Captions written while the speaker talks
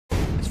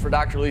for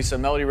Dr. Lisa.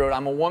 Melody wrote,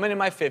 I'm a woman in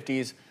my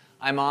 50s.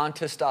 I'm on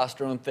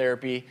testosterone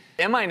therapy.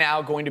 Am I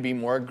now going to be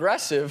more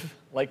aggressive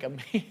like a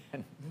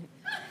man?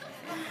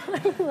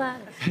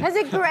 That's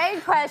a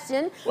great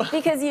question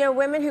because, you know,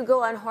 women who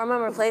go on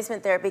hormone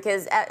replacement therapy,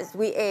 because as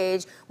we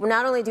age,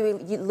 not only do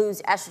we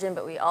lose estrogen,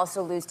 but we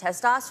also lose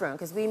testosterone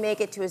because we make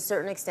it to a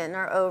certain extent in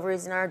our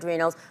ovaries and our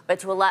adrenals, but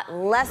to a lot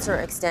lesser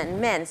extent in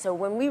men. So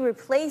when we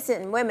replace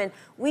it in women,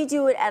 we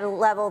do it at a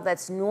level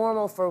that's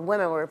normal for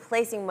women. We're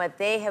replacing what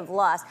they have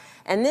lost.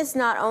 And this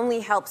not only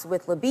helps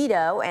with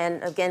libido,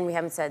 and again, we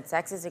haven't said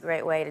sex is a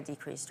great way to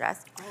decrease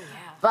stress. Oh, yeah.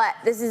 But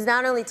this is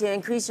not only to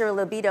increase your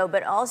libido,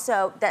 but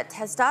also that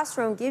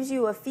testosterone gives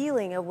you a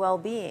feeling of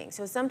well-being.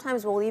 So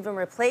sometimes we'll even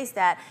replace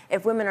that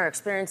if women are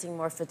experiencing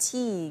more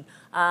fatigue,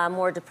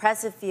 more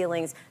depressive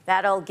feelings.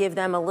 That'll give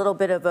them a little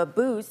bit of a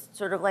boost,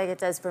 sort of like it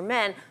does for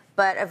men.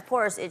 But of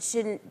course, it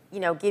shouldn't, you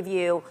know, give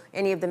you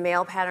any of the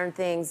male pattern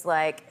things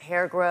like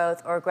hair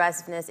growth or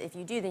aggressiveness. If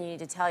you do, then you need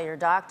to tell your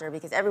doctor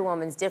because every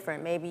woman's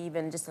different. Maybe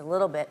even just a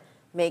little bit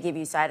may give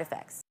you side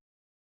effects.